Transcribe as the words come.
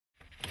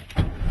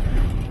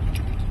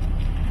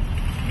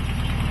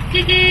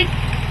Ventilated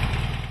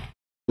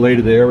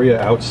area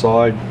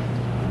outside,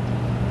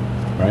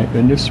 right?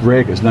 And this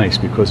rag is nice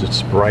because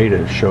it's bright.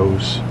 It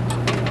shows.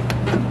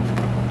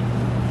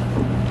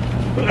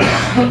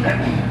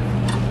 Okay.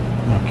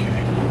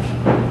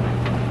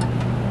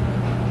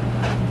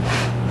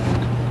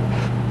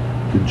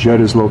 The jet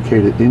is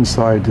located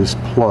inside this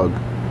plug.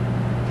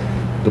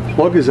 The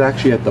plug is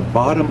actually at the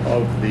bottom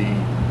of the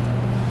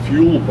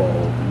fuel bowl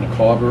in the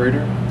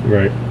carburetor.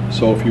 Right.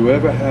 So if you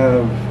ever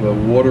have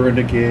water in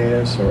the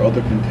gas or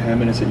other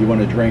contaminants that you want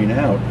to drain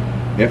out,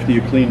 after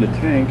you clean the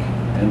tank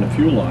and the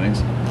fuel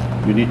lines,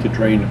 you need to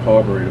drain the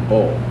carburetor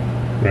bowl.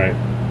 Right.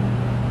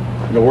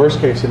 In the worst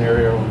case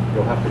scenario,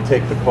 you'll have to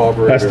take the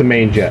carburetor. That's the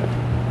main jet.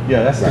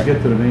 Yeah, that's to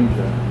get to the main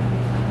jet.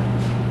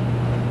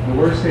 In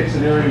the worst case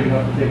scenario, you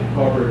have to take the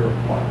carburetor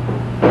apart.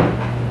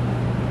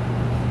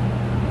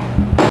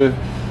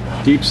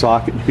 Deep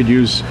socket, you could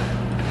use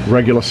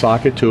regular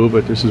socket too,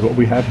 but this is what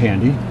we have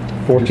handy.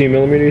 14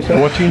 millimeter, you said?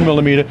 14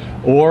 millimeter,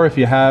 or if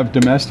you have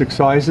domestic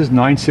sizes,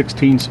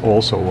 9/16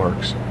 also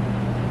works.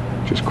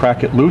 Just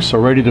crack it loose.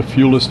 Already the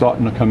fuel is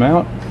starting to come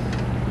out.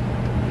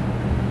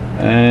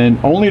 And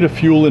only the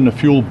fuel in the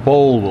fuel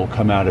bowl will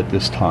come out at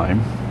this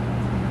time.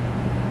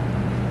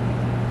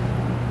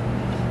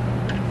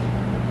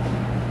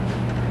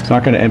 It's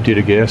not going to empty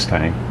the gas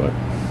tank, but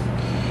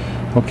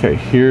okay,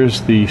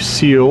 here's the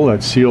seal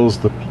that seals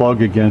the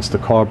plug against the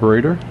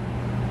carburetor.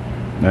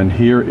 And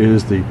here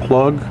is the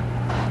plug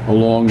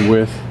along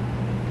with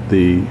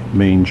the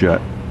main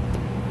jet.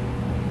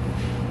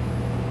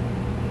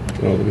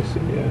 Oh, let me see,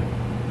 yeah.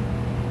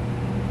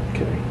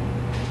 Okay.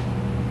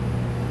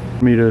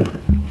 Me to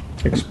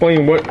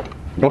explain what,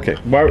 okay,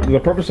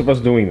 the purpose of us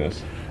doing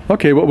this.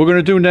 Okay, what we're going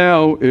to do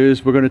now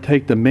is we're going to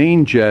take the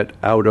main jet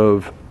out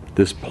of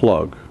this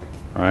plug.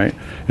 All right,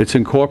 it's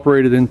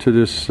incorporated into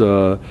this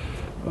plug.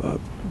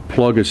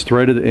 It's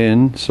threaded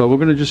in, so we're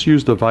going to just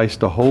use the vise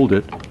to hold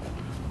it.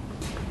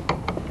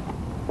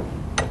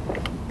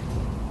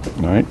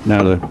 All right,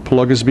 now the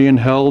plug is being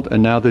held,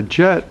 and now the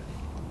jet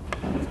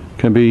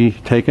can be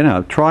taken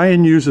out. Try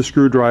and use a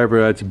screwdriver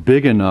that's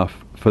big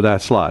enough for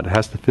that slot. It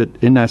has to fit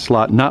in that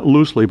slot, not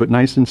loosely, but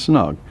nice and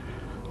snug.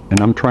 And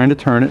I'm trying to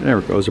turn it. There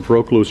it goes. It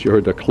broke loose. You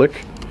heard the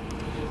click.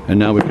 And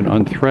now we can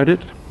unthread it.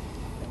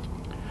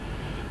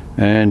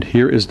 And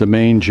here is the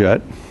main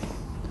jet.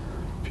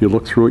 If you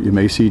look through it, you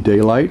may see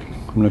daylight.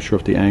 I'm not sure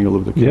if the angle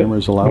of the camera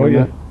is allowing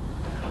that.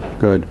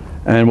 Good.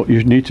 And what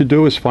you need to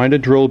do is find a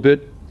drill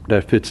bit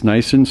that fits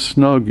nice and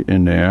snug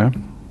in there,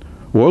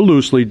 or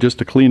loosely, just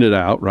to clean it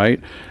out,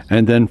 right?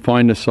 And then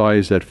find the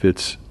size that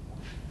fits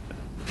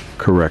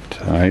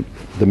correct. All right.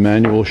 The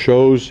manual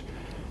shows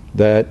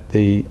that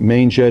the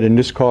main jet in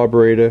this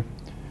carburetor,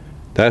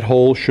 that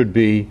hole should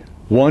be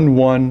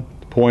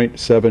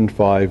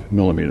 11.75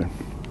 millimeter.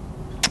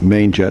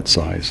 Main jet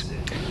size.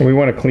 And we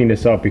want to clean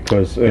this up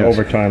because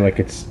over time,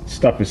 like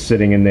stuff is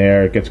sitting in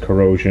there, it gets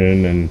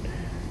corrosion, and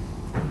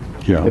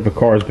if a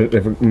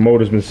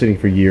motor's been sitting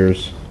for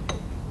years.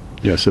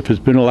 Yes, if it's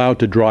been allowed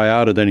to dry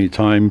out at any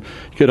time,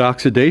 you get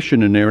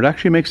oxidation in there. It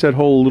actually makes that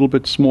hole a little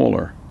bit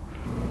smaller.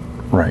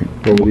 Right.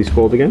 What were these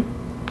called again?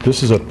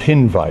 This is a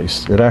pin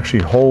vise. It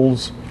actually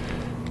holds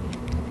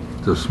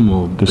the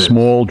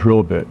small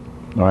drill bit.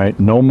 All right,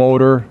 no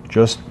motor,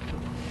 just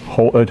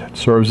hold it.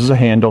 Serves as a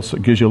handle, so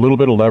it gives you a little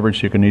bit of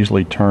leverage so you can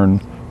easily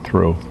turn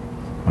through.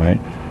 All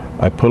right.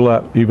 I put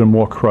out even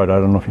more crud.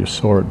 I don't know if you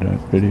saw it in that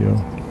video.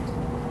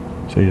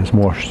 See, there's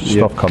more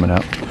stuff coming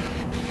out.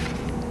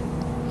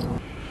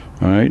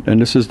 All right, and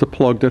this is the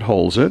plug that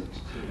holds it.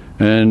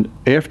 And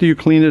after you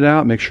clean it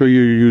out, make sure you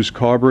use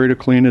carburetor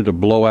cleaner to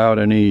blow out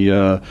any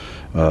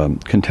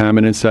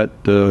contaminants that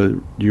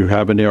you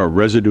have in there, or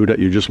residue that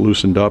you just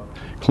loosened up.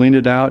 Clean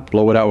it out,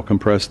 blow it out with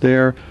compressed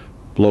air.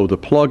 Blow the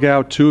plug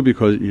out too,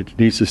 because it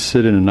needs to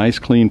sit in a nice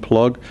clean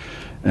plug.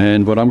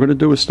 And what I'm going to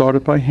do is start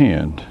it by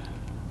hand.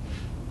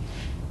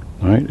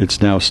 All right,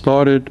 it's now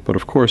started, but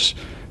of course,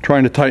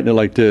 trying to tighten it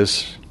like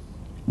this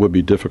would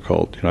be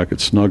difficult. You know, I could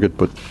snug it,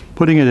 but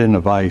putting it in a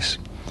vise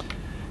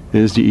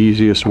is the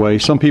easiest way.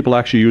 Some people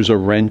actually use a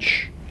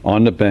wrench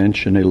on the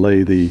bench and they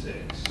lay the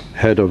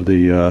head of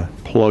the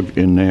plug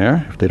in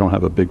there if they don't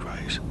have a big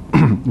vise.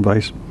 All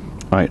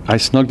right, I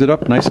snugged it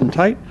up nice and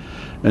tight,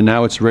 and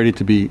now it's ready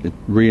to be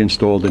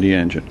reinstalled in the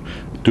engine.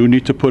 Do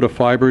need to put a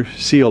fiber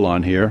seal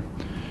on here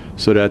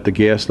so that the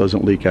gas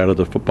doesn't leak out of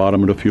the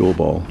bottom of the fuel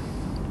bowl.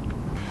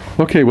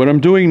 Okay, what I'm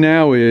doing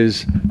now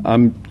is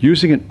I'm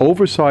using an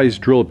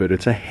oversized drill bit.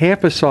 It's a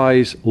half a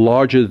size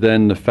larger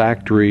than the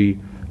factory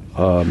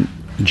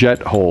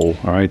jet hole,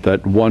 all right,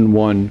 that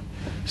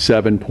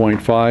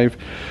 117.5.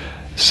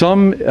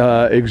 Some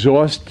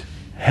exhaust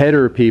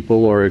header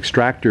people or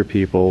extractor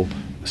people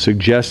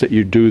suggest that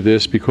you do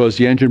this because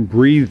the engine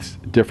breathes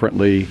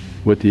differently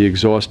with the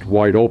exhaust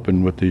wide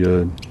open, with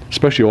the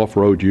especially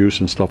off-road use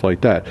and stuff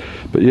like that.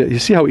 But you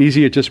see how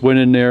easy it just went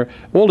in there?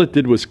 All it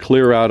did was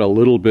clear out a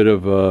little bit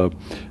of the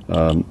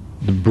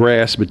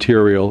brass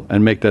material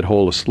and make that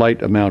hole a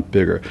slight amount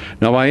bigger.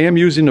 Now I am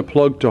using the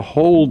plug to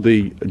hold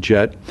the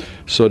jet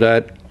so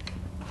that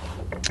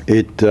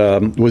it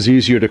was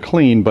easier to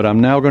clean, but I'm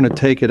now going to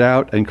take it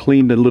out and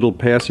clean the little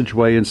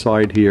passageway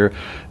inside here,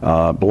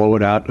 blow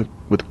it out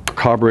with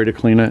carburetor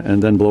cleaner,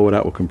 and then blow it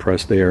out with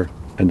compressed air,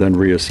 and then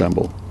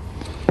reassemble.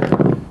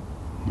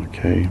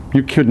 Okay,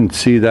 you couldn't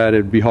see that.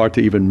 It'd be hard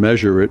to even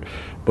measure it,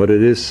 but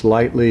it is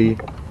slightly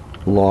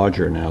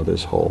larger now,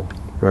 this hole.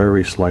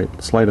 Very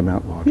slight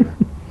amount larger.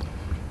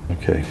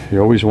 Okay, you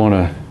always want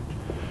to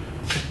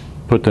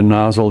put the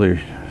nozzle, the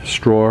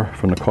straw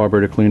from the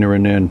carburetor cleaner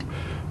in there and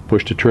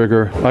push the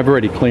trigger. I've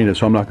already cleaned it,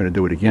 so I'm not going to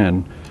do it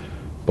again.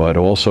 But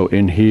also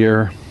in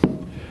here,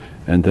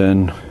 and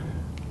then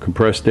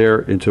compressed air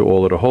into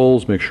all of the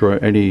holes. Make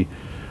sure any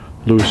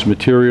loose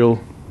material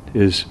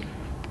is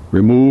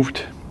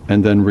removed,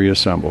 and then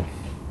reassemble.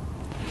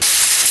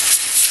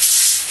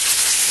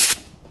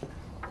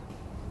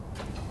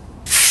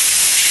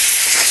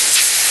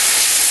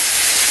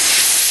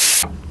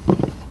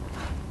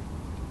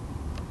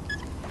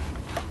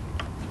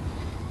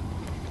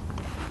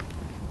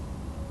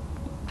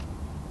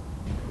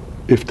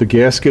 If the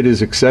gasket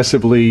is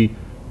excessively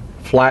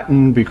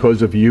flattened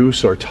because of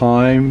use or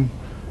time,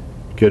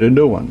 get a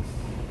new one.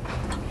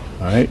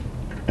 All right,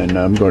 and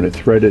I'm going to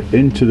thread it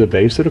into the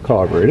base of the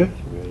carburetor.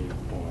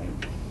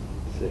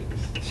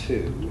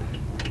 3.62.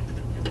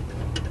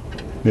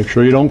 Make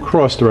sure you don't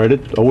cross thread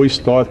it. Always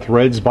start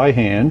threads by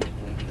hand.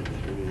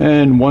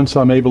 And once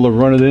I'm able to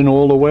run it in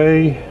all the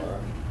way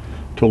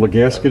till the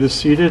gasket is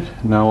seated,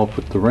 now I'll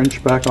put the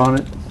wrench back on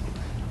it.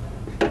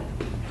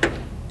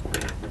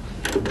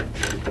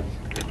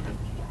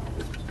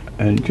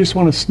 And you just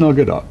want to snug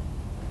it up.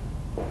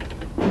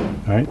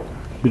 All right?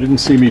 You didn't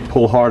see me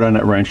pull hard on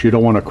that wrench. You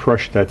don't want to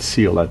crush that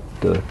seal, that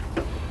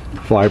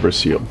fiber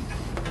seal.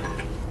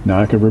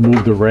 Now I can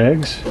remove the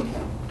rags.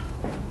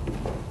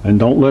 And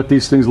don't let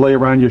these things lay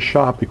around your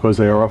shop because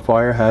they are a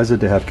fire hazard.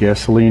 They have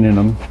gasoline in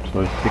them.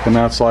 So take them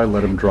outside,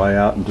 let them dry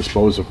out, and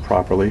dispose of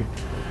properly.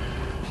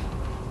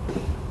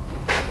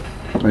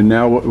 And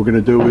now what we're going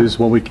to do is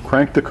when we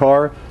crank the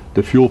car,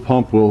 the fuel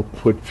pump will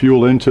put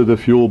fuel into the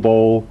fuel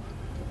bowl.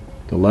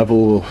 The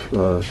level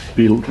will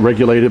be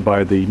regulated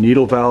by the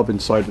needle valve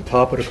inside the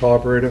top of the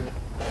carburetor.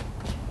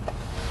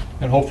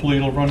 And hopefully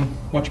it'll run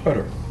much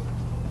better.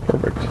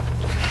 Perfect.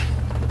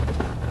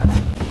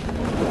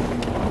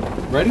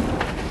 Ready?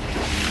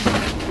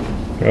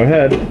 Go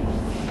ahead.